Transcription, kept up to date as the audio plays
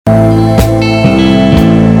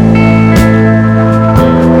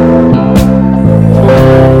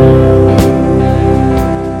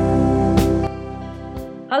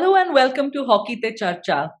Hockey Te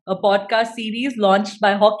Charcha, a podcast series launched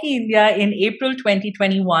by Hockey India in April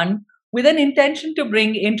 2021 with an intention to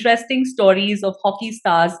bring interesting stories of hockey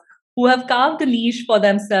stars who have carved a niche for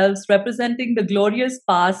themselves, representing the glorious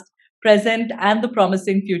past, present, and the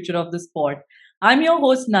promising future of the sport. I'm your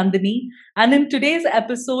host, Nandini, and in today's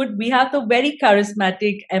episode, we have the very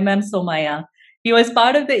charismatic Somaya. He was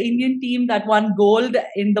part of the Indian team that won gold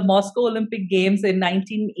in the Moscow Olympic Games in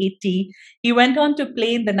 1980. He went on to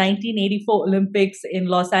play in the 1984 Olympics in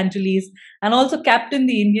Los Angeles and also captained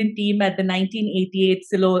the Indian team at the 1988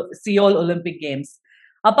 Seoul Olympic Games.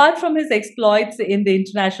 Apart from his exploits in the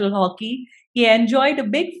international hockey, he enjoyed a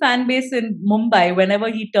big fan base in Mumbai whenever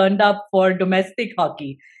he turned up for domestic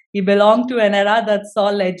hockey. He belonged to an era that saw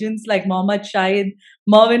legends like Mohammad Shahid,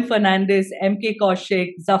 Mervyn Fernandez, MK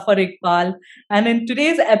Kaushik, Zafar Iqbal. And in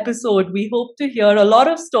today's episode, we hope to hear a lot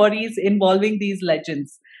of stories involving these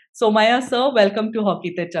legends. So, Maya sir, welcome to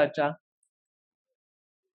Hockey Te Charcha.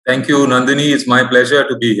 Thank you, Nandini. It's my pleasure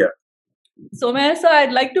to be here. So, Maya sir,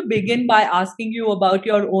 I'd like to begin by asking you about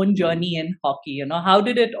your own journey in hockey. How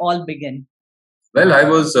did it all begin? Well, I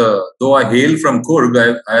was, though I hail from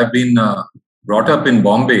Coorg, I have been brought up in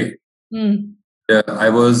Bombay. I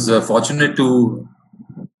was fortunate to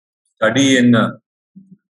study in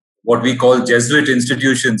what we call Jesuit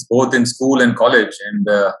institutions, both in school and college. And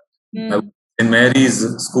I was in Mary's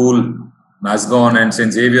School, Masgon, and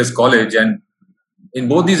St. Xavier's College. And in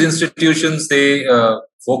both these institutions,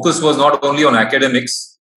 focus was not only on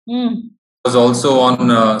academics, it was also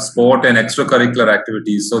on sport and extracurricular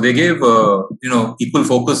activities. So they gave equal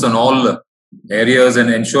focus on all areas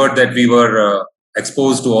and ensured that we were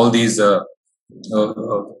exposed to all these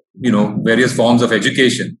various forms of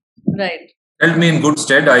education. Right. Held me in good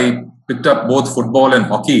stead. I picked up both football and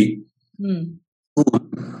hockey, and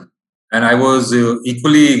I was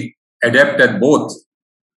equally adept at both.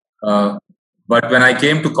 But when I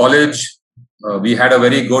came to college, we had a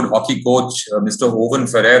very good hockey coach, Mr. Owen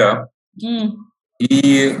Ferreira.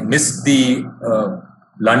 He missed the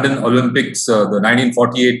London Olympics, the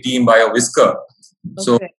 1948 team by a whisker. Okay.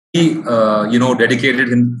 So he, dedicated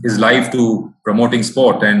his life to promoting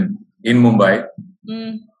sport and in Mumbai.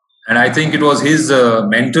 And I think it was his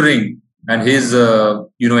mentoring and his,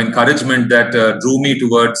 encouragement that drew me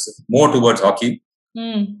more towards hockey.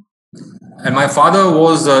 And my father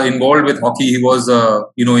was involved with hockey. He was,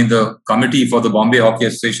 in the committee for the Bombay Hockey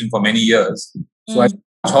Association for many years. So I watched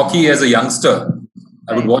hockey as a youngster.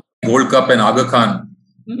 I would watch Gold Cup and Aga Khan.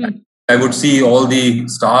 I would see all the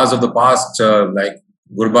stars of the past, like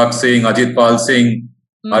Gurbakh Singh, Ajit Pal Singh,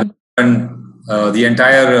 the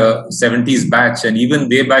entire 70s batch, and even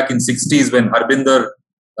way back in 60s when Harbinder,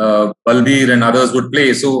 Balbir and others would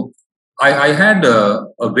play. So I had a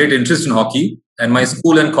great interest in hockey, and my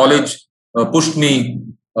school and college pushed me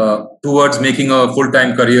towards making a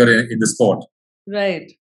full-time career in the sport. Right.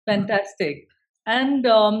 Fantastic. And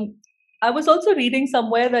I was also reading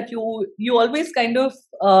somewhere that you always kind of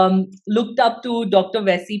looked up to Dr.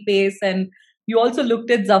 Vessi Pace, and you also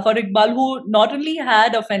looked at Zafar Iqbal, who not only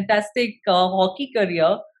had a fantastic hockey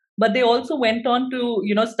career, but they also went on to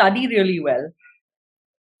study really well.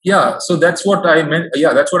 Yeah, so that's what I meant.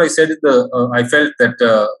 Yeah, that's what I said. I felt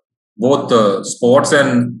that both sports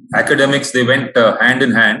and academics, they went hand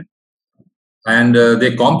in hand, and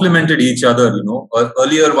they complemented each other.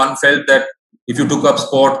 Earlier one felt that if you took up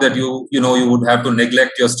sport, that you would have to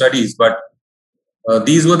neglect your studies. But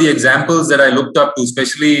these were the examples that I looked up to,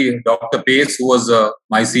 especially Dr. Pace, who was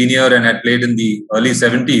my senior and had played in the early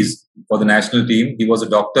 70s for the national team. He was a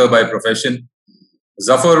doctor by profession.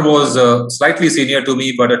 Zafar was slightly senior to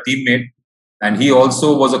me, but a teammate. And he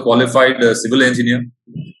also was a qualified civil engineer.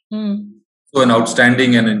 So an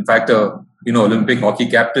outstanding and, in fact, Olympic hockey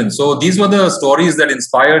captain. So these were the stories that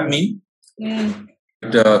inspired me.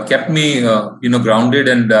 It kept me, grounded,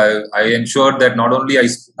 and I ensured that not only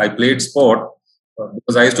I played sport,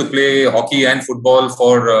 because I used to play hockey and football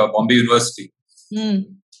for Bombay University.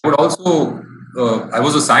 But also, I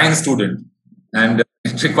was a science student, and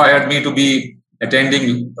it required me to be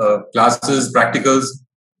attending classes, practicals.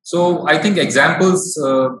 So I think examples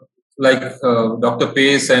like Dr.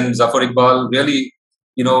 Pace and Zafar Iqbal really,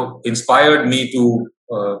 inspired me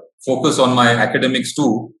to focus on my academics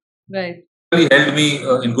too. Right. Really held me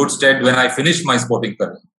in good stead when I finished my sporting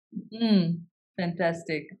career.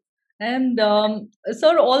 Fantastic. And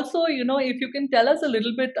sir, also, if you can tell us a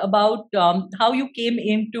little bit about how you came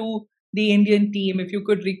into the Indian team, if you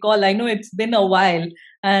could recall. I know it's been a while,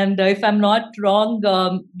 and if I'm not wrong,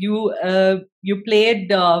 you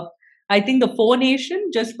played, I think, the Four Nation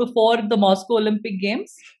just before the Moscow Olympic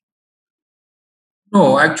Games.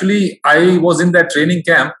 No, actually, I was in that training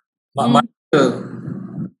camp. My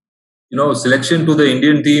selection to the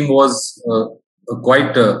Indian team was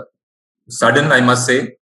quite sudden, I must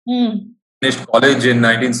say. Finished college in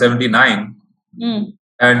 1979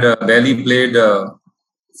 and barely played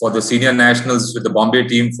for the senior nationals with the Bombay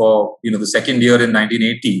team for the second year in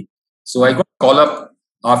 1980. So I got a call up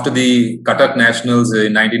after the Cuttack Nationals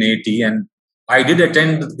in 1980, and I did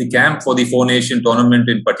attend the camp for the Four Nation tournament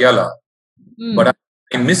in Patiala, but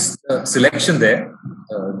I missed selection there.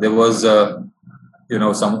 There was there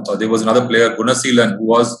was another player, Gunaseelan, who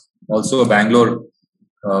was also a Bangalore,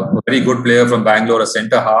 a very good player from Bangalore, a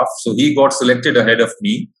centre half. So he got selected ahead of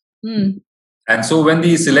me. And so when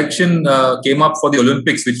the selection came up for the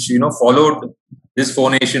Olympics, which followed this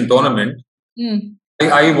Four Nation tournament,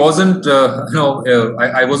 I wasn't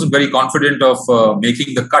I wasn't very confident of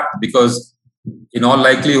making the cut, because in all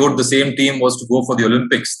likelihood the same team was to go for the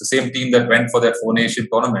Olympics, the same team that went for that Four Nation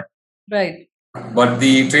tournament. Right. But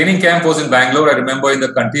the training camp was in Bangalore. I remember in the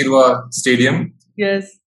Kantirva Stadium. Yes.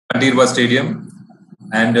 Kantirva Stadium.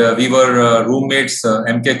 And we were roommates,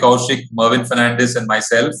 M.K. Kaushik, Mervyn Fernandes and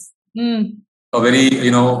myself. A very,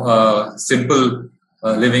 simple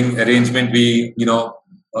living arrangement. We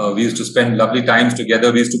used to spend lovely times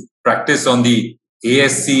together. We used to practice on the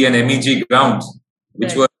ASC and MEG grounds,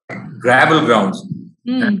 which were gravel grounds.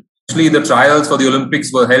 And actually, the trials for the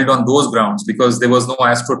Olympics were held on those grounds because there was no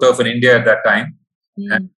AstroTurf in India at that time.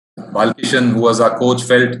 And Balkishan, who was our coach,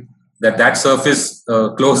 felt that surface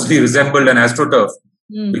closely resembled an AstroTurf.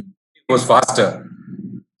 It was faster.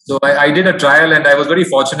 So I did a trial, and I was very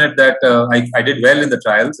fortunate that I did well in the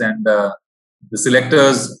trials. And the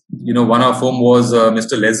selectors, one of whom was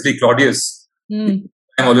Mr. Leslie Claudius, an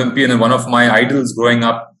Olympian and one of my idols growing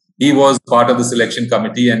up. He was part of the selection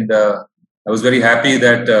committee, and I was very happy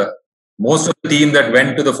that most of the team that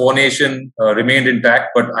went to the Four Nation remained intact.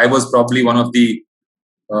 But I was probably one of the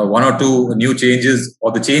one or two new changes,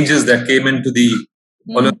 or the changes that came into the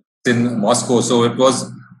Olympics in Moscow. So it was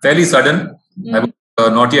fairly sudden. I was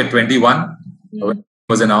not yet 21 when it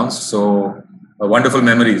was announced. So wonderful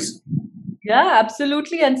memories. Yeah,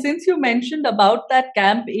 absolutely. And since you mentioned about that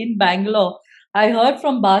camp in Bangalore, I heard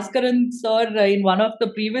from Bhaskaran sir in one of the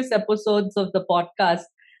previous episodes of the podcast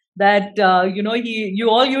that you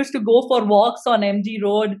all used to go for walks on MG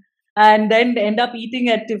Road and then end up eating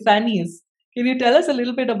at Tiffany's. Can you tell us a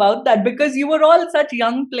little bit about that? Because you were all such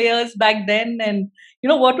young players back then, and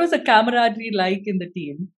what was the camaraderie like in the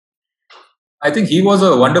team? I think he was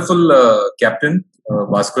a wonderful captain.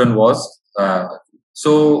 Bhaskaran was.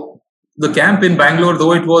 So the camp in Bangalore,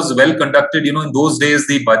 though it was well conducted, in those days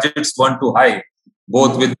the budgets weren't too high,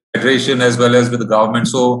 both with the federation as well as with the government.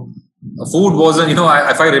 So food wasn't,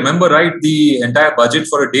 if I remember right, the entire budget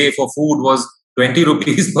for a day for food was 20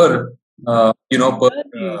 rupees per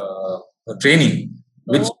training,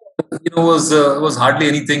 which was hardly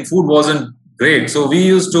anything. Food wasn't great, so we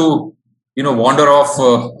used to wander off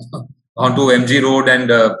onto MG Road and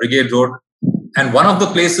Brigade Road. And one of the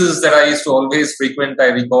places that I used to always frequent, I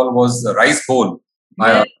recall, was Rice Bowl.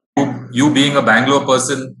 Yes. You being a Bangalore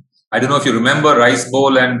person, I don't know if you remember Rice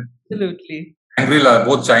Bowl and absolutely Shangri-La,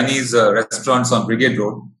 both Chinese restaurants on Brigade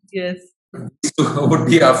Road. Yes. These two would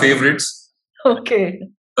be our favorites. Okay.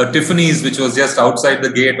 Tiffany's, which was just outside the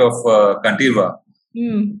gate of Kantirva.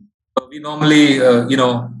 We normally,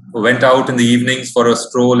 went out in the evenings for a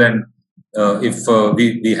stroll, and if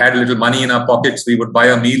we had a little money in our pockets, we would buy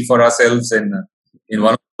a meal for ourselves in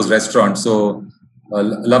one of those restaurants. So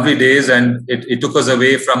lovely days, and it took us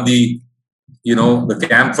away from the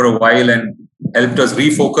camp for a while and helped us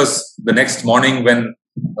refocus the next morning when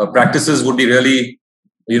practices would be really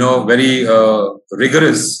very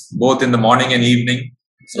rigorous, both in the morning and evening.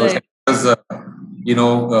 So it helped us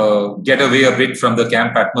get away a bit from the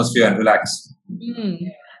camp atmosphere and relax.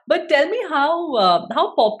 But tell me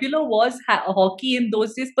how popular was hockey in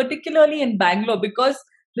those days, particularly in Bangalore, because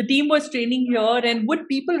the team was training here, and would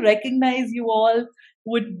people recognize you all?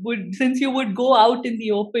 Would since you would go out in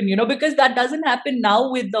the open, because that doesn't happen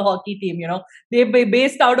now with the hockey team. They're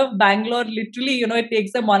based out of Bangalore. Literally, it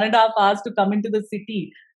takes them 1.5 hours to come into the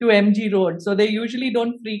city to MG Road, so they usually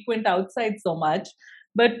don't frequent outside so much.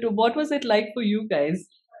 But what was it like for you guys?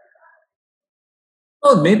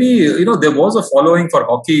 Well, maybe there was a following for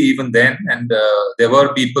hockey even then, and there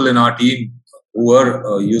were people in our team who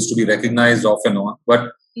were used to be recognized off and on,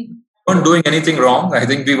 but weren't doing anything wrong. I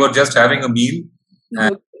think we were just having a meal,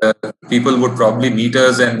 and people would probably meet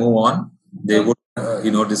us and move on. They would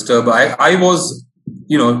disturb. I was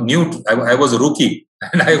new. I was a rookie,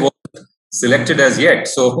 and I wasn't selected as yet,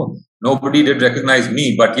 so nobody did recognize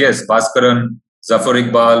me. But yes, Bhaskaran, Zafar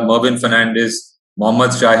Iqbal, Mervyn Fernandes,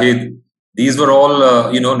 Mohammad Shahid, these were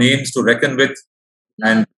all names to reckon with,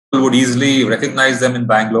 and people would easily recognize them in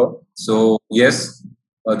Bangalore. So yes,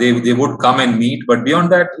 they would come and meet. But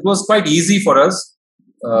beyond that, it was quite easy for us.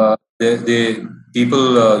 They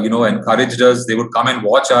people encouraged us. They would come and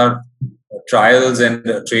watch our trials and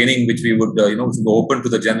training, which we would open to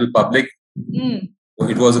the general public.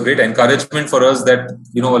 It was a great encouragement for us that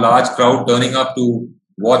a large crowd turning up to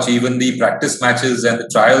watch even the practice matches and the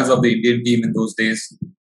trials of the Indian team in those days.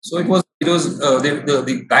 So it was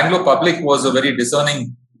the Bangalore public was a very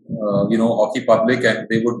discerning hockey public, and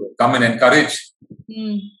they would come and encourage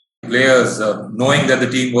players, knowing that the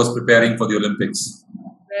team was preparing for the Olympics.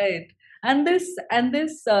 Right. And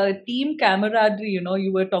this team camaraderie,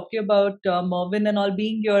 you were talking about Mervyn and all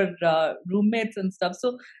being your roommates and stuff.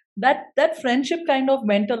 So that friendship kind of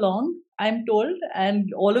went along, I'm told,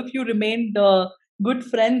 and all of you remained good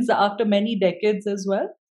friends after many decades as well.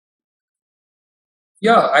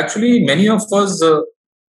 Yeah, actually, many of us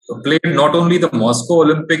played not only the Moscow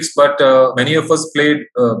Olympics, but many of us played,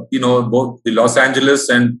 both the Los Angeles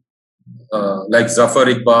and like Zafar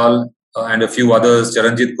Iqbal and a few others,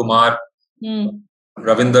 Charanjit Kumar,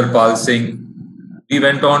 Ravinder Pal Singh. We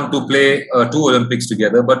went on to play 2 Olympics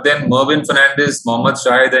together. But then Mervyn Fernandes, Mohammad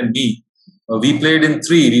Shahid, and me, we played in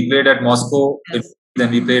 3. We played at Moscow, then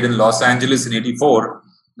we played in Los Angeles in '84,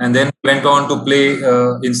 and then went on to play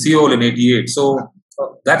in Seoul in '88. So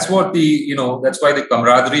that's what that's why the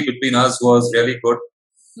camaraderie between us was really good.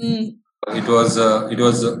 It was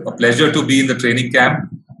a pleasure to be in the training camp.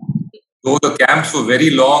 Though the camps were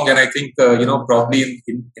very long, and I think probably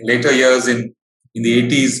in later years in the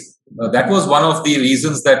 80s, that was one of the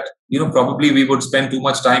reasons that probably we would spend too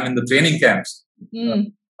much time in the training camps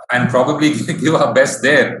and probably give our best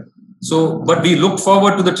there. So, but we looked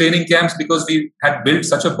forward to the training camps because we had built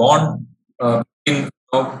such a bond in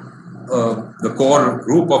the core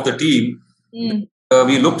group of the team.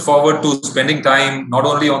 We looked forward to spending time not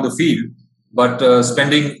only on the field, but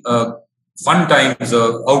spending fun times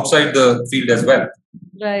outside the field as well.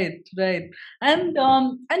 Right. And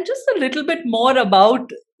just a little bit more about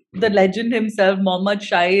the legend himself, Mohammad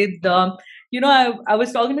Shahid. I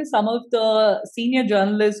was talking to some of the senior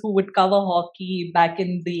journalists who would cover hockey back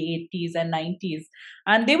in the 80s and 90s.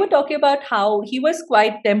 And they were talking about how he was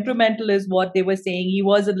quite temperamental, is what they were saying. He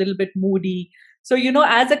was a little bit moody. So,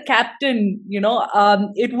 as a captain,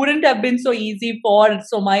 it wouldn't have been so easy for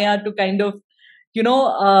Somaiya to kind of,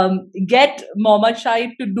 get Mohammad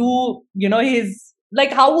Shahid to do, his,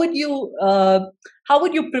 like, how would you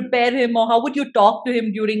prepare him, or how would you talk to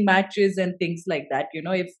him during matches and things like that?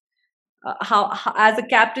 If how as a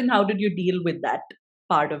captain, how did you deal with that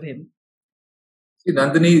part of him? See,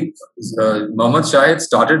 Nandini, Mohammad Shahid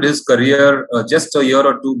started his career just a year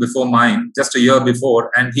or two before mine, just a year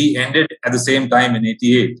before, and he ended at the same time in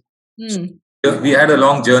 '88. We had a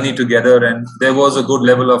long journey together, and there was a good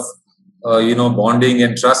level of bonding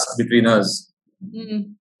and trust between us.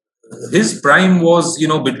 His prime was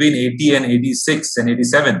between 80 and 86 and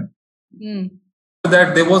 87.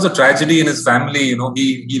 That there was a tragedy in his family.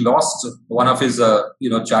 He lost one of his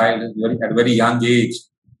child at a very young age,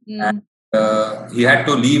 and he had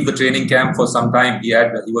to leave the training camp for some time. He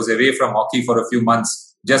was away from hockey for a few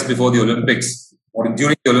months just before the Olympics or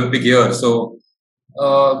during the Olympic year. So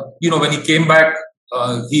when he came back,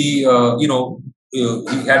 he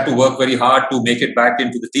had to work very hard to make it back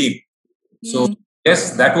into the team. So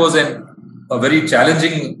yes, that was a very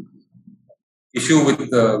challenging issue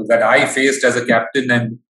that I faced as a captain,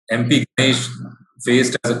 and MP Ganesh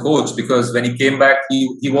faced as a coach, because when he came back,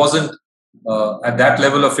 he wasn't at that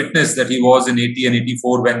level of fitness that he was in '80 and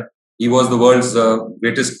 '84 when he was the world's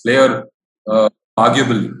greatest player,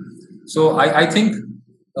 arguably. So I think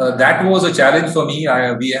that was a challenge for me.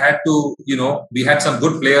 We had to, we had some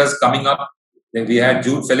good players coming up. We had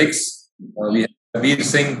Jude Felix, we had Kabir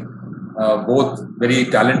Singh, both very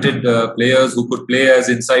talented players who could play as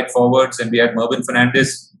inside forwards, and we had Mervyn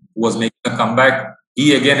Fernandes, who was making a comeback.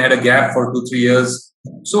 He again had a gap for 2-3 years.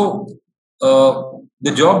 So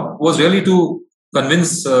the job was really to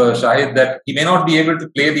convince Shahid that he may not be able to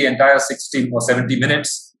play the entire 60 or 70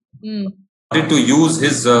 minutes. Wanted to use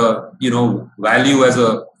his value as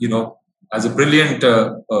a brilliant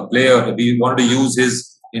player. We wanted to use his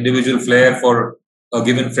individual flair for a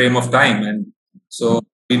given frame of time, and so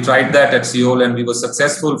we tried that at Seoul, and we were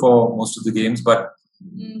successful for most of the games. But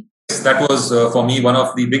that was for me one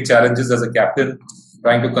of the big challenges as a captain,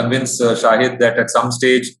 trying to convince Shahid that at some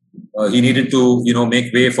stage he needed to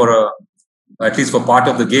make way for at least for part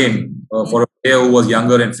of the game for a player who was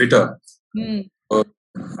younger and fitter.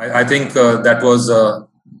 I think that was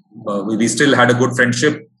we still had a good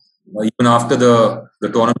friendship even after the the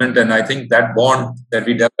tournament, and I think that bond that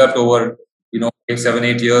we developed over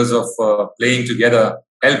 7-8 years of playing together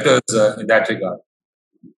helped us in that regard.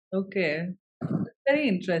 Okay, very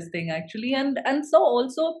interesting actually, and so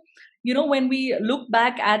also, when we look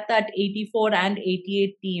back at that 84 and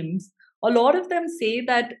 88 teams, a lot of them say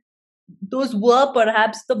that those were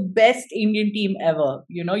perhaps the best Indian team ever.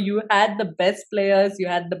 You had the best players, you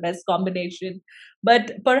had the best combination,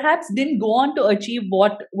 but perhaps didn't go on to achieve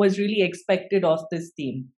what was really expected of this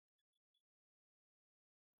team.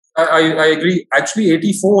 I agree. Actually,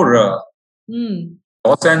 84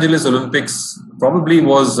 Los Angeles Olympics probably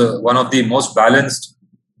was one of the most balanced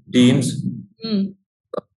teams.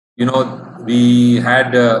 We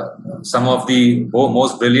had some of the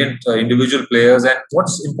most brilliant individual players, and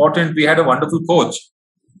what's important, we had a wonderful coach.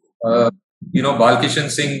 Balkishan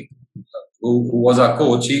Singh, who was our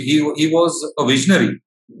coach, he was a visionary,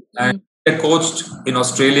 and he had coached in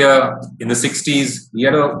Australia in the 60s. He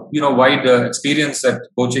had a wide experience at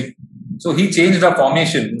coaching, so he changed our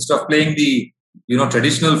formation. Instead of playing the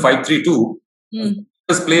traditional 5-3-2,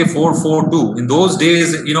 just play 4-4-2. In those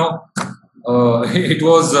days, it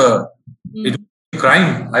was a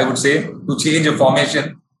crime, I would say, to change a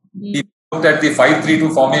formation. He looked at the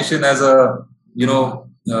 5-3-2 formation as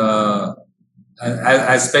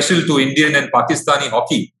as special to Indian and Pakistani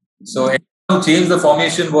hockey. So to change the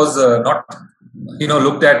formation was not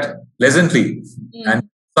looked at pleasantly, and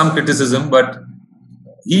some criticism, but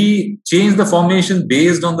he changed the formation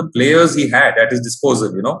based on the players he had at his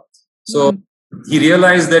disposal. So he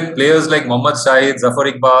realized that players like Mohammad Shahid, Zafar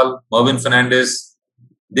Iqbal, Mervyn Fernandes,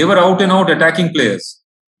 they were out and out attacking players.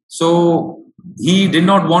 So he did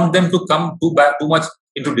not want them to come too much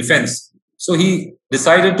into defense. So he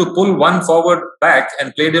decided to pull one forward back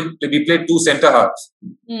and we played two centre halves.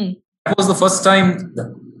 That was the first time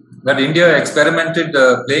that India experimented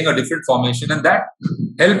playing a different formation, and that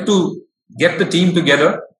helped to get the team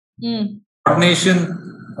together. Coordination,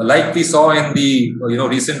 like we saw in the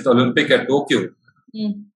recent Olympic at Tokyo,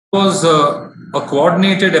 was a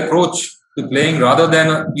coordinated approach to playing rather than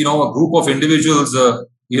a group of individuals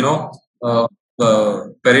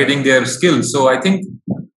parading their skills. So I think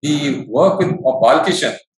the work of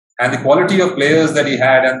Balkishan and the quality of players that he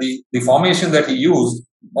had and the formation that he used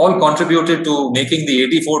all contributed to making the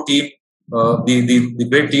 84 team the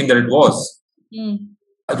great team that it was.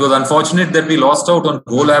 It was unfortunate that we lost out on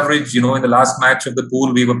goal average. In the last match of the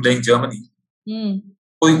pool, we were playing Germany.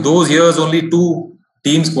 So in those years, only 2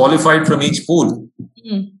 teams qualified from each pool.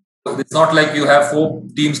 So it's not like you have 4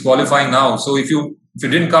 teams qualifying now. So if you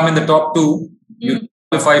didn't come in the top 2, you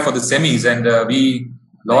qualify for the semis, and we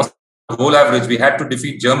lost goal average. We had to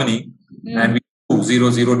defeat Germany, and we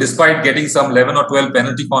 0-0, despite getting some 11 or 12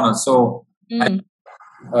 penalty corners. So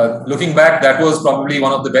looking back, that was probably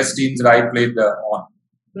one of the best teams that I played on.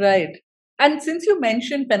 Right. And since you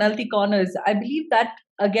mentioned penalty corners, I believe that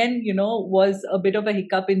again, was a bit of a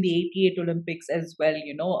hiccup in the 88 Olympics as well.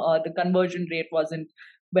 The conversion rate wasn't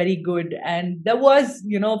very good, and there was,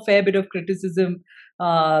 a fair bit of criticism,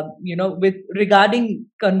 with regarding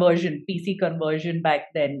conversion, PC conversion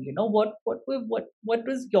back then. What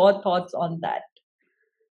was your thoughts on that?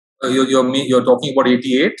 You're talking about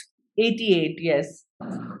 88? 88, yes.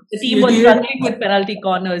 The team was struggling with penalty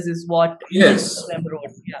corners, is what them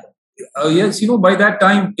wrote. Yeah. Yes, by that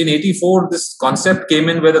time in 84, this concept came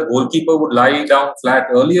in where the goalkeeper would lie down flat.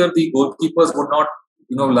 Earlier, the goalkeepers would not,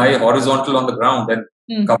 lie horizontal on the ground and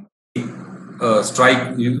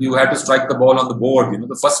strike. You had to strike the ball on the board.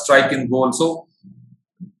 The first strike in goal. So,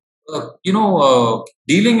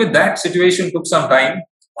 dealing with that situation took some time.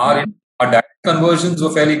 Our direct conversions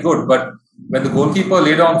were fairly good, but when the goalkeeper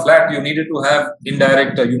lay down flat, you needed to have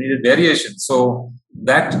indirect, you needed variation. So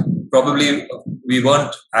that probably we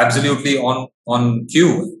weren't absolutely on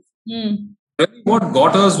cue. Really what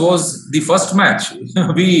got us was the first match.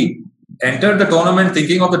 We entered the tournament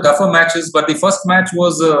thinking of the tougher matches, but the first match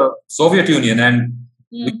was Soviet Union, and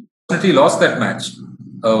we definitely lost that match,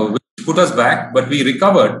 which put us back, but we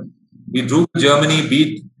recovered. We drew Germany,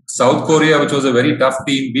 beat South Korea, which was a very tough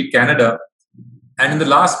team, beat Canada. And in the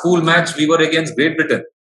last pool match, we were against Great Britain.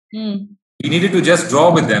 We needed to just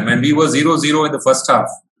draw with them, and we were 0-0 in the first half.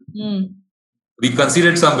 We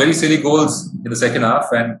conceded some very silly goals in the second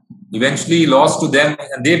half and eventually lost to them,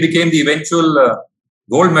 and they became the eventual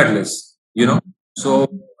gold medalists, So,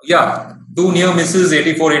 2 near misses,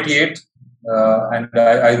 84, 88. And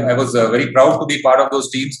I was very proud to be part of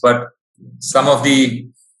those teams, but some of the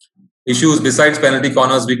issues besides penalty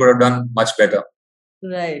corners, we could have done much better.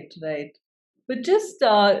 Right. But just,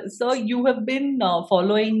 so you have been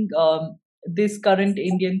following this current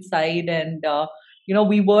Indian side, and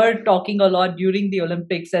we were talking a lot during the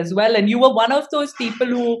Olympics as well. And you were one of those people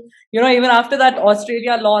who, even after that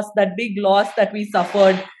Australia loss, that big loss that we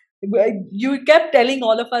suffered, you kept telling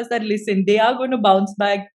all of us that, listen, they are going to bounce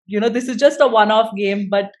back. This is just a one-off game,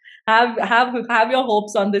 but have your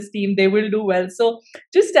hopes on this team. They will do well. So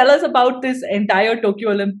just tell us about this entire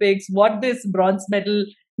Tokyo Olympics, what this bronze medal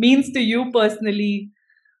means to you personally.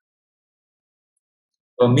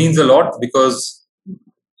 Means a lot, because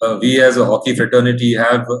we as a hockey fraternity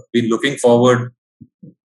have been looking forward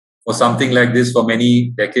for something like this for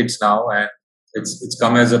many decades now, and it's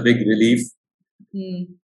come as a big relief.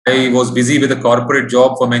 I was busy with a corporate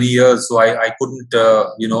job for many years, so I couldn't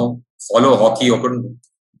follow hockey, or couldn't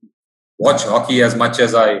watch hockey as much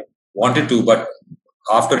as I wanted to. But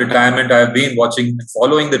after retirement, I have been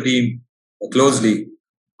following the team closely.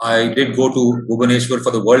 I did go to Bhubaneswar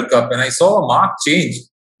for the World Cup, and I saw a marked change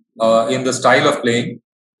in the style of playing.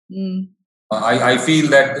 I feel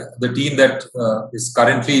that the team that is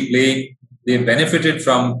currently playing, they benefited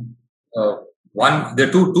from one. There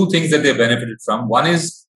are two things that they benefited from. One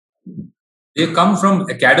is they come from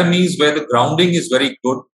academies where the grounding is very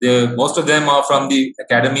good. Most of them are from the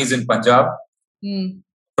academies in Punjab,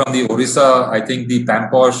 from the Orissa, I think the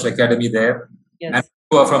Pamposh Academy there, and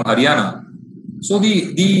who are from Haryana. So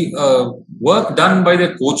the work done by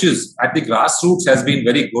the coaches at the grassroots has been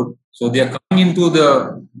very good. So they are coming into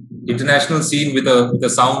the international scene with a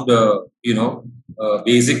sound,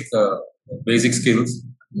 basic skills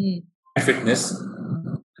and fitness.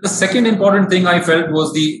 The second important thing I felt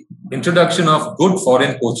was the introduction of good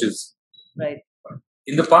foreign coaches. Right.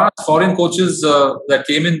 In the past, foreign coaches that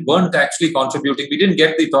came in weren't actually contributing. We didn't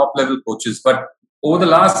get the top level coaches, but over the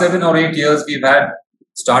last 7 or 8 years, we've had,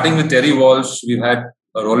 starting with Terry Walsh, we've had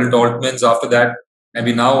Roland Altmans after that, and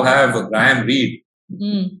we now have Graham Reed.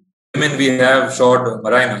 Women, we have Shod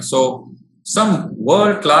Marina. So some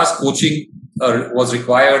world-class coaching was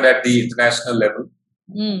required at the international level.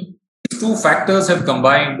 These two factors have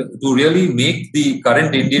combined to really make the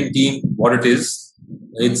current Indian team what it is.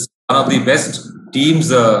 It's one of the best teams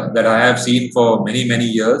that I have seen for many, many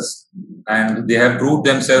years, and they have proved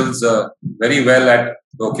themselves very well at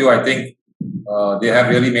Tokyo. I think they have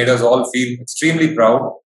really made us all feel extremely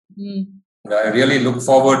proud. I really look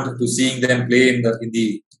forward to seeing them play in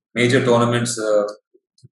the major tournaments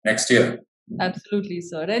next year. Absolutely,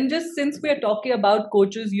 sir. And just since we are talking about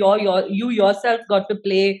coaches, you yourself got to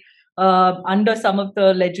play under some of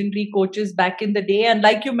the legendary coaches back in the day. And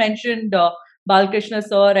like you mentioned, Balkrishna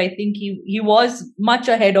sir, I think he was much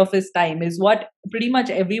ahead of his time, is what pretty much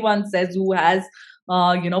everyone says who has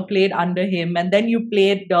played under him. And then you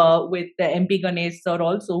played with MP Ganesh sir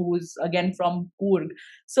also, who's again from Coorg.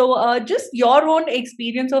 So just your own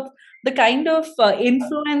experience of the kind of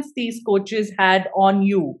influence these coaches had on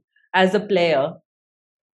you as a player.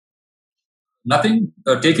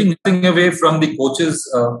 Taking nothing away from the coaches,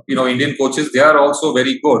 Indian coaches, they are also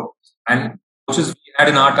very good. And coaches we had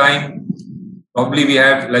in our time, probably we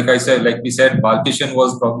had, like we said, Balkishan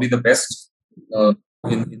was probably the best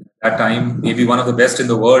in that time, maybe one of the best in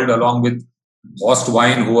the world, along with Horst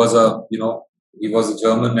Wein, who was he was a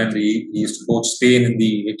German, and he used to coach Spain in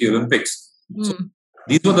the 80 Olympics. So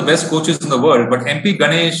these were the best coaches in the world. But MP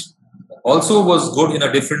Ganesh also was good in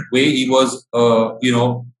a different way. He was,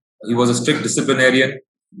 he was a strict disciplinarian.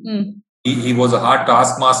 He was a hard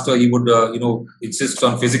taskmaster. He would, insist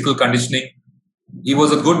on physical conditioning. He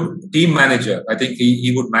was a good team manager. I think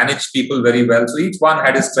he would manage people very well. So each one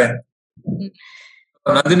had his strength.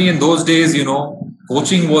 Nandini, in those days,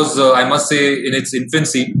 coaching was, I must say, in its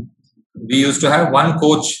infancy. We used to have one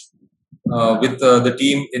coach with the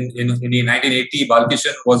team in 1980.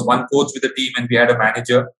 Balkishan was one coach with the team, and we had a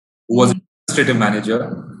manager who was an administrative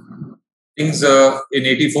manager. Things in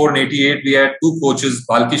 84 and 88, we had two coaches,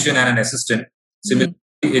 Balkishan and an assistant. Similarly,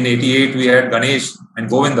 in 88, we had Ganesh and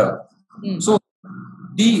Govinda. So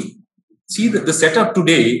the setup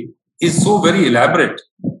today is so very elaborate.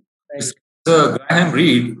 Graham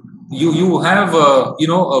Reed, you have a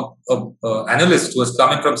analyst who has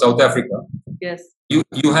come in from South Africa. Yes.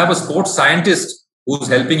 You have a sports scientist who's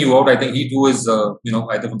helping you out. I think he too is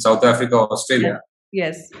either from South Africa or Australia.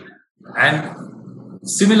 Yes. And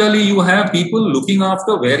similarly, you have people looking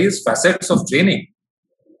after various facets of training.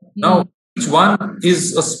 Now, each one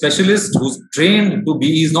is a specialist who's trained to be.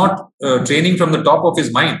 He's not training from the top of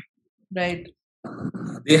his mind. Right.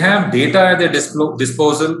 They have data at their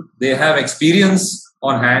disposal. They have experience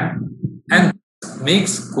on hand, and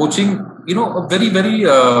makes coaching, a very, very,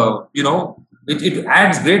 it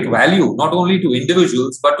adds great value, not only to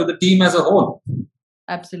individuals, but to the team as a whole.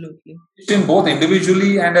 Absolutely. Both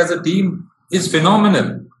individually and as a team is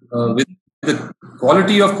phenomenal. With the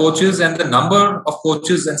quality of coaches and the number of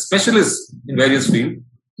coaches and specialists in various fields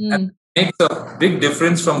makes a big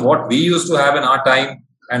difference from what we used to have in our time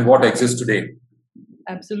and what exists today.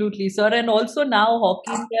 Absolutely, sir. And also now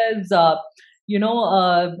Hockey India is,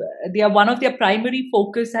 they are one of their primary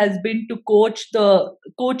focus has been to coach the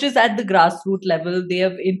coaches at the grassroots level. They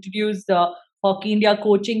have introduced the Hockey India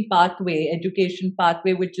coaching pathway, education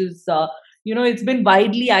pathway, which is, it's been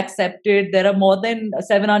widely accepted. There are more than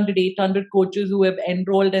 700, 800 coaches who have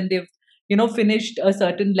enrolled and they've, finished a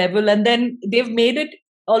certain level. And then they've made it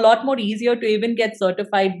a lot more easier to even get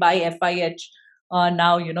certified by FIH.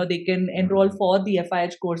 Now they can enroll for the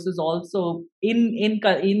FIH courses also in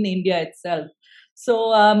India itself.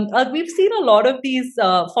 So we've seen a lot of these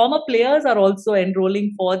former players are also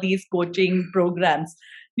enrolling for these coaching programs.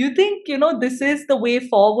 You think this is the way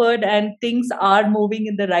forward and things are moving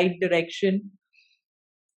in the right direction?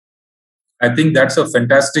 I think that's a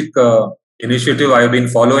fantastic initiative. I've been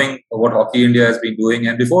following what Hockey India has been doing,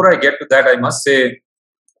 and before I get to that, I must say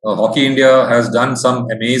Hockey India has done some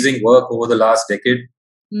amazing work over the last decade.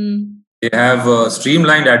 They have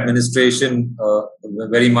streamlined administration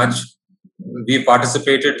very much. We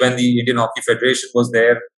participated when the Indian Hockey Federation was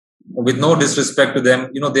there. With no disrespect to them,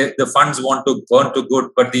 the funds weren't too good,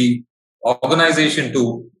 but the organization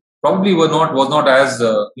too probably was not as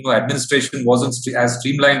administration wasn't as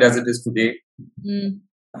streamlined as it is today.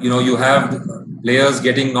 You have players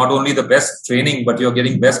getting not only the best training, but you're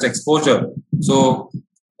getting best exposure. So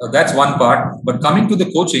that's one part. But coming to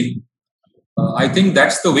the coaching, I think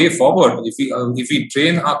that's the way forward. If we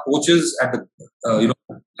train our coaches at the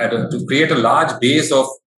to create a large base of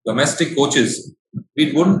domestic coaches,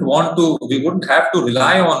 we wouldn't have to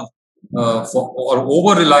rely on or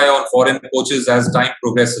over rely on foreign coaches as time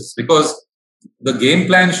progresses, because the game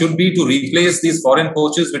plan should be to replace these foreign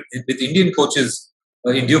coaches with Indian coaches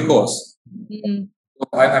in due course. So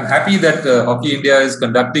I'm happy that Hockey India is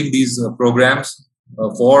conducting these programs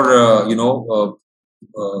for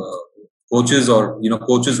coaches or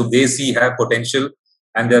coaches who they see have potential,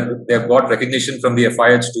 and they've got recognition from the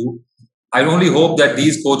FIH too. I only hope that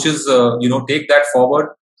these coaches take that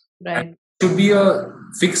forward. Right. And it should be a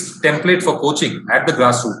fixed template for coaching at the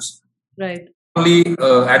grassroots. Right. Not only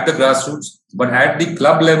at the grassroots, but at the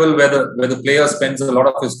club level where the player spends a lot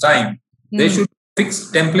of his time. There should be a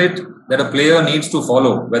fixed template that a player needs to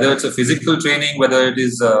follow, whether it's a physical training, whether it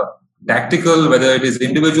is tactical, whether it is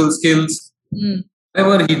individual skills,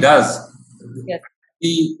 whatever he does. Yes.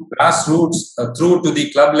 The grassroots through to the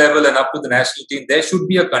club level and up to the national team, there should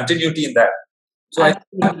be a continuity in that. So if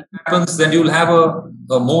that happens, then you'll have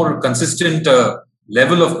a more consistent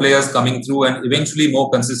level of players coming through and eventually more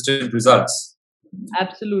consistent results.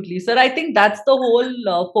 Absolutely, sir. I think that's the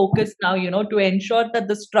whole focus now, to ensure that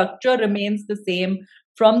the structure remains the same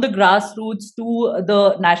from the grassroots to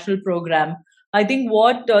the national program. I think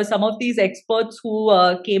what some of these experts who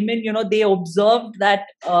came in, they observed that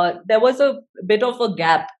there was a bit of a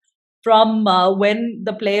gap from when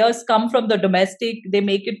the players come from the domestic, they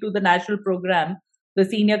make it to the national program, the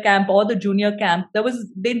senior camp or the junior camp. There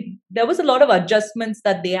was a lot of adjustments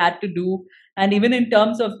that they had to do, and even in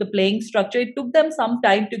terms of the playing structure, it took them some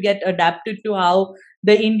time to get adapted to how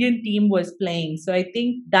the Indian team was playing. So I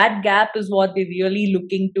think that gap is what they're really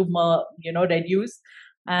looking to reduce.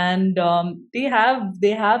 And they have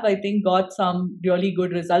I think got some really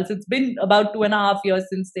good results. It's been about 2.5 years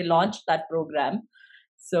since they launched that program,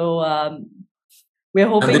 so we're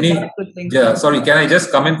hoping Nandini, good things. Yeah, sorry, can I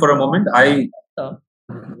just come in for a moment? I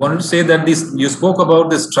wanted to say that you spoke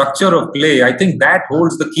about the structure of play. I think that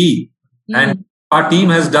holds the key, and our team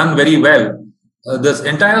has done very well. This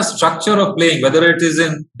entire structure of playing, whether it is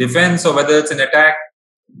in defense or whether it's in attack,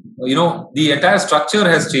 the entire structure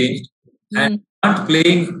has changed, and aren't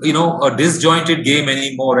playing a disjointed game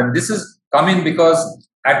anymore. And this is coming because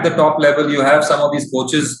at the top level you have some of these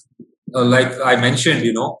coaches like I mentioned,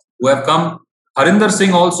 who have come. Harinder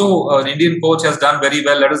Singh also, an Indian coach, has done very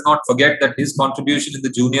well. Let us not forget that his contribution in the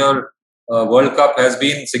Junior World Cup has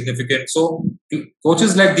been significant. So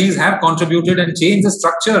coaches like these have contributed and changed the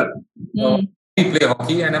structure of play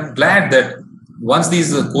hockey. And I'm glad that once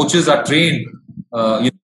these coaches are trained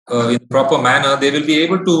in a proper manner, they will be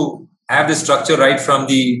able to have the structure right from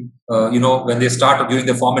the when they start during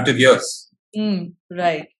the formative years.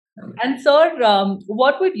 Right. And sir,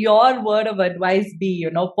 what would your word of advice be,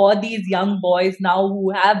 for these young boys now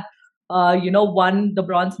who have, won the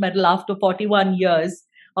bronze medal after 41 years?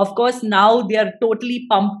 Of course, now they are totally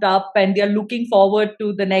pumped up and they are looking forward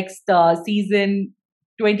to the next season.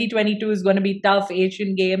 2022 is going to be tough.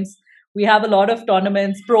 Asian Games We have a lot of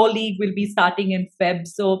tournaments. Pro League will be starting in Feb.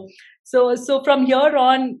 So from here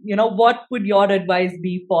on, what would your advice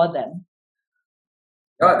be for them?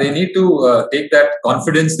 Yeah, they need to take that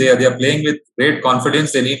confidence. They are playing with great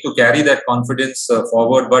confidence. They need to carry that confidence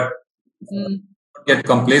forward, but not get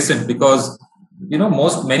complacent, because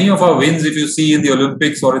many of our wins, if you see in the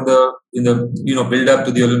Olympics or in the build up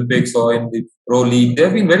to the Olympics or in the Pro League, there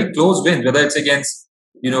have been very close wins. Whether it's against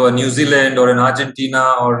a New Zealand or an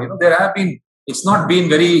Argentina, or there have been. It's not been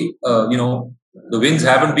very the wins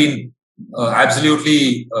haven't been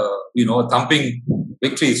absolutely a thumping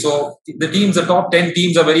victory. So the top 10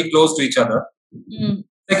 teams are very close to each other.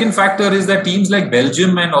 Second factor is that teams like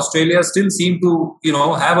Belgium and Australia still seem to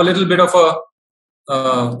have a little bit of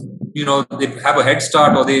they have a head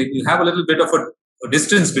start, or they have a little bit of a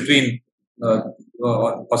distance between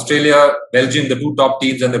Australia, Belgium, the two top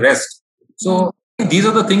teams, and the rest. So these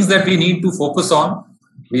are the things that we need to focus on.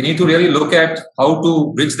 We need to really look at how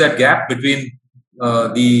to bridge that gap between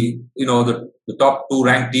the top two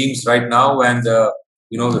ranked teams right now and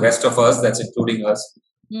the rest of us. That's including us.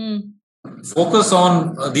 Focus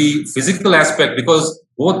on the physical aspect, because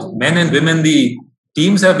both men and women, the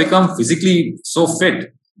teams have become physically so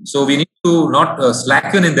fit. So we need to not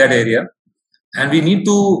slacken in that area, and we need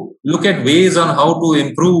to look at ways on how to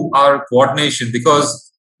improve our coordination,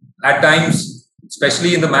 because at times,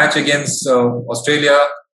 especially in the match against Australia,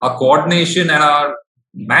 our coordination and our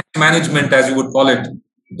match management, as you would call it,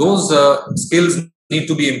 those skills need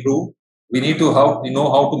to be improved. We need to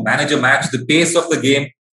know how to manage a match, the pace of the game.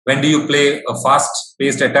 When do you play a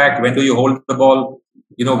fast-paced attack? When do you hold the ball?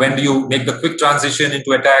 When do you make the quick transition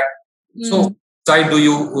into attack? So, side do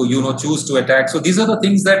you choose to attack? So these are the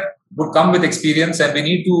things that would come with experience, and we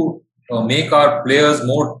need to make our players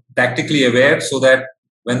more tactically aware, so that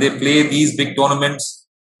when they play these big tournaments,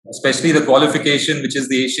 especially the qualification, which is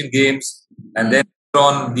the Asian Games, and then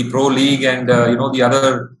on the Pro League and the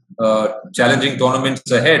other challenging tournaments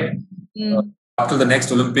ahead after the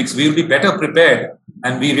next Olympics, we will be better prepared,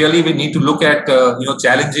 and we need to look at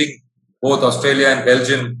challenging both Australia and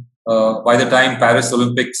Belgium by the time Paris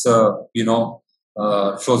Olympics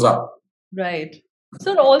shows up. Right.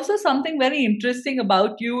 So also something very interesting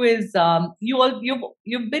about you is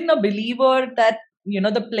you've been a believer that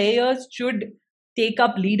the players should take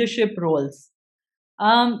up leadership roles.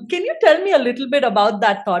 Can you tell me a little bit about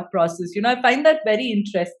that thought process? I find that very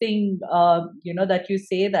interesting, that you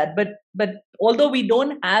say that. But although we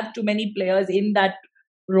don't have too many players in that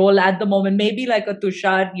role at the moment, maybe like a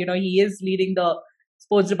Tushar, he is leading the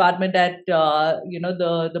sports department at,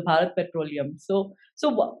 the Bharat Petroleum. So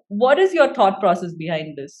what is your thought process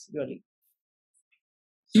behind this, really?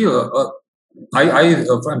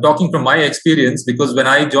 I'm talking from my experience, because when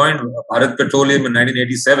I joined Bharat Petroleum in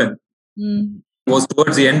 1987, was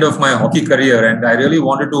towards the end of my hockey career, and I really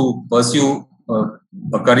wanted to pursue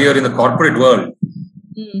a career in the corporate world.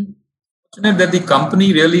 Fortunate that the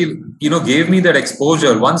company really, gave me that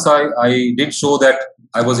exposure. Once I did show that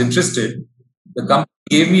I was interested, the company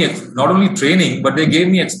gave me not only training, but they gave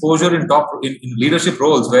me exposure in leadership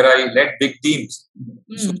roles where I led big teams.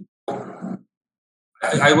 So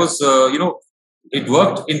I was, it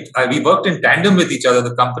worked. We worked in tandem with each other,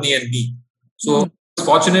 the company and me. So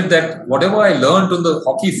fortunate that whatever I learned on the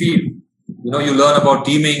hockey field, you learn about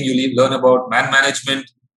teaming, you learn about man management,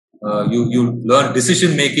 you learn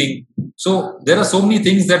decision making. So there are so many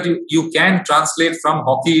things that you can translate from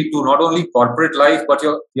hockey to not only corporate life but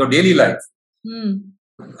your daily life.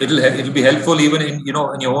 It'll be helpful even in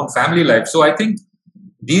in your own family life. So I think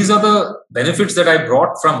these are the benefits that I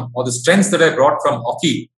brought from, or the strengths that I brought from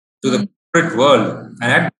hockey to the corporate world.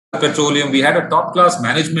 And at Petroleum, we had a top class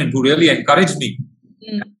management who really encouraged me.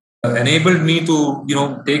 Enabled me to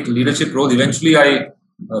take leadership roles. Eventually I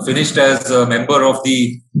finished as a member of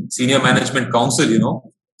the senior management council,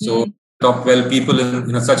 so top 12 people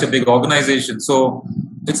in such a big organization. So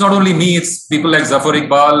it's not only me, it's people like Zafar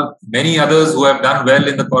Iqbal, many others who have done well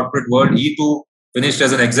in the corporate world. He too finished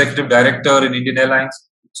as an executive director in Indian Airlines.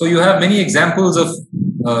 So you have many examples of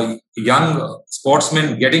young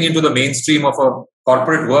sportsmen getting into the mainstream of a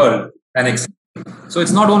corporate world. And so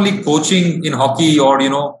it's not only coaching in hockey or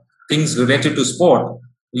things related to sport.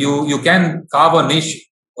 You can carve a niche,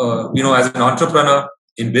 as an entrepreneur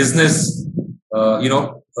in business,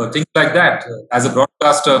 things like that, as a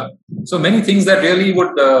broadcaster. So many things that really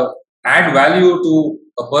would add value to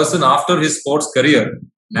a person after his sports career,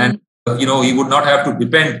 and he would not have to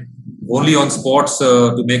depend only on sports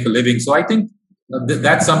to make a living. So I think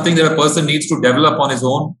that's something that a person needs to develop on his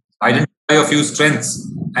own, identify a few strengths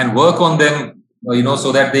and work on them,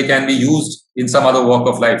 so that they can be used in some other walk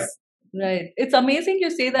of life. Right. It's amazing you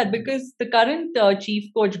say that because the current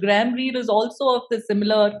chief coach, Graham Reed, is also of the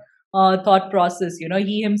similar thought process.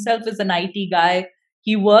 He himself is an IT guy.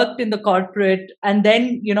 He worked in the corporate and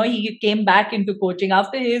then, he came back into coaching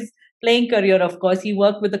after his playing career. Of course, he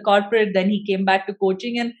worked with the corporate, then he came back to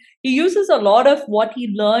coaching, and he uses a lot of what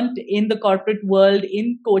he learned in the corporate world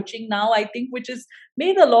in coaching now, I think, which has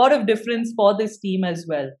made a lot of difference for this team as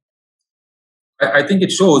well. I think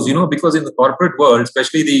it shows, because in the corporate world,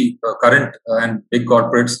 especially the current and big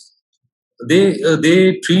corporates,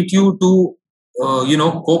 they treat you to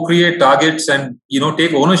co-create targets and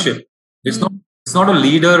take ownership. It's not a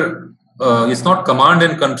leader. It's not command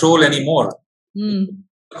and control anymore.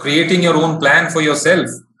 Creating your own plan for yourself,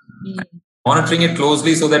 monitoring it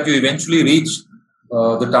closely so that you eventually reach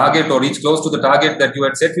the target or reach close to the target that you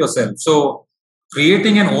had set yourself. So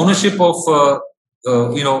creating an ownership of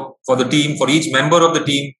for the team, for each member of the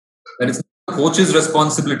team, that is the coach's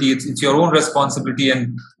responsibility. It's your own responsibility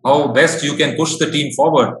and how best you can push the team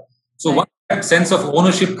forward. So once that sense of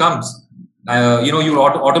ownership comes, you'll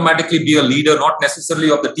automatically be a leader, not necessarily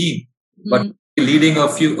of the team, but leading a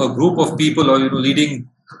group of people, or leading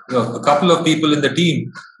a couple of people in the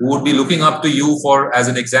team who would be looking up to you for as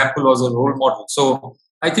an example or as a role model. So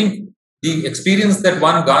I think the experience that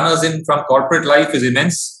one garners in from corporate life is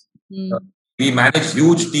immense. We manage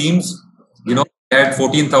huge teams. We had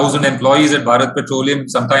 14,000 employees at Bharat Petroleum.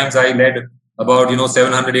 Sometimes I led about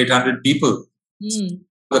 700, 800 people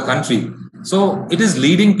the country. So it is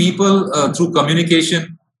leading people through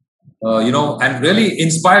communication, and really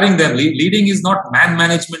inspiring them. Leading is not man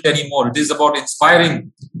management anymore. It is about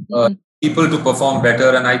inspiring people to perform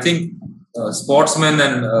better. And I think sportsmen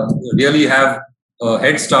and really have a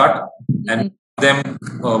head start, and them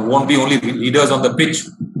won't be only leaders on the pitch,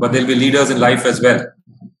 but they'll be leaders in life as well.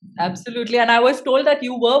 Absolutely. And I was told that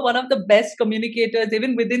you were one of the best communicators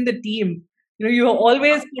even within the team. You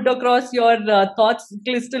always put across your thoughts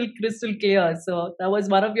crystal clear. So that was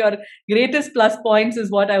one of your greatest plus points,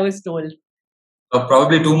 is what I was told.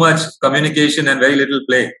 Probably too much communication and very little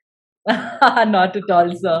play. Not at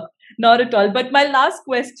all, sir. Not at all. But my last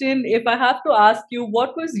question, if I have to ask you,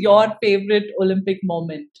 what was your favorite Olympic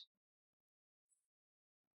moment?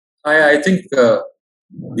 I think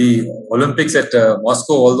the Olympics at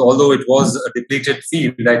Moscow, although it was a depleted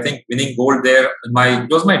field, I think winning gold there,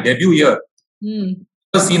 it was my debut year. I've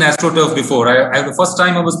never seen AstroTurf before. The first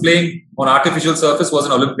time I was playing on artificial surface was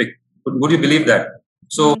an Olympic. Would you believe that?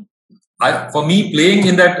 So, for me, playing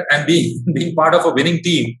in that and being part of a winning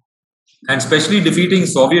team, and especially defeating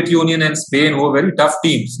Soviet Union and Spain, who were very tough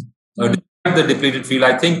teams, despite the depleted field,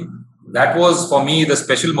 I think that was for me the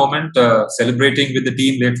special moment. Celebrating with the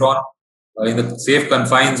team later on in the safe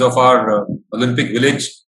confines of our Olympic village.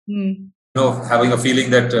 Having a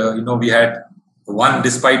feeling that we had won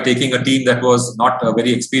despite taking a team that was not a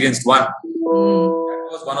very experienced one. That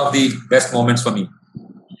was one of the best moments for me.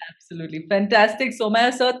 Absolutely. Fantastic.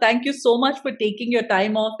 Somaiya sir, thank you so much for taking your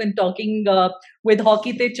time off and talking with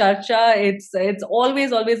Hockey Te Charcha. It's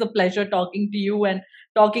always a pleasure talking to you and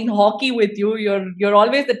talking hockey with you. You're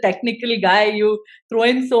always the technical guy. You throw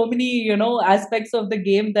in so many aspects of the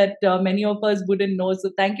game that many of us wouldn't know.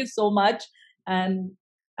 So thank you so much, and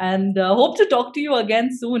hope to talk to you again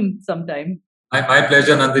soon sometime. My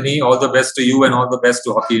pleasure, Nandini. All the best to you and all the best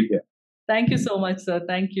to Hockey India. Thank you so much, sir.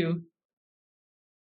 Thank you.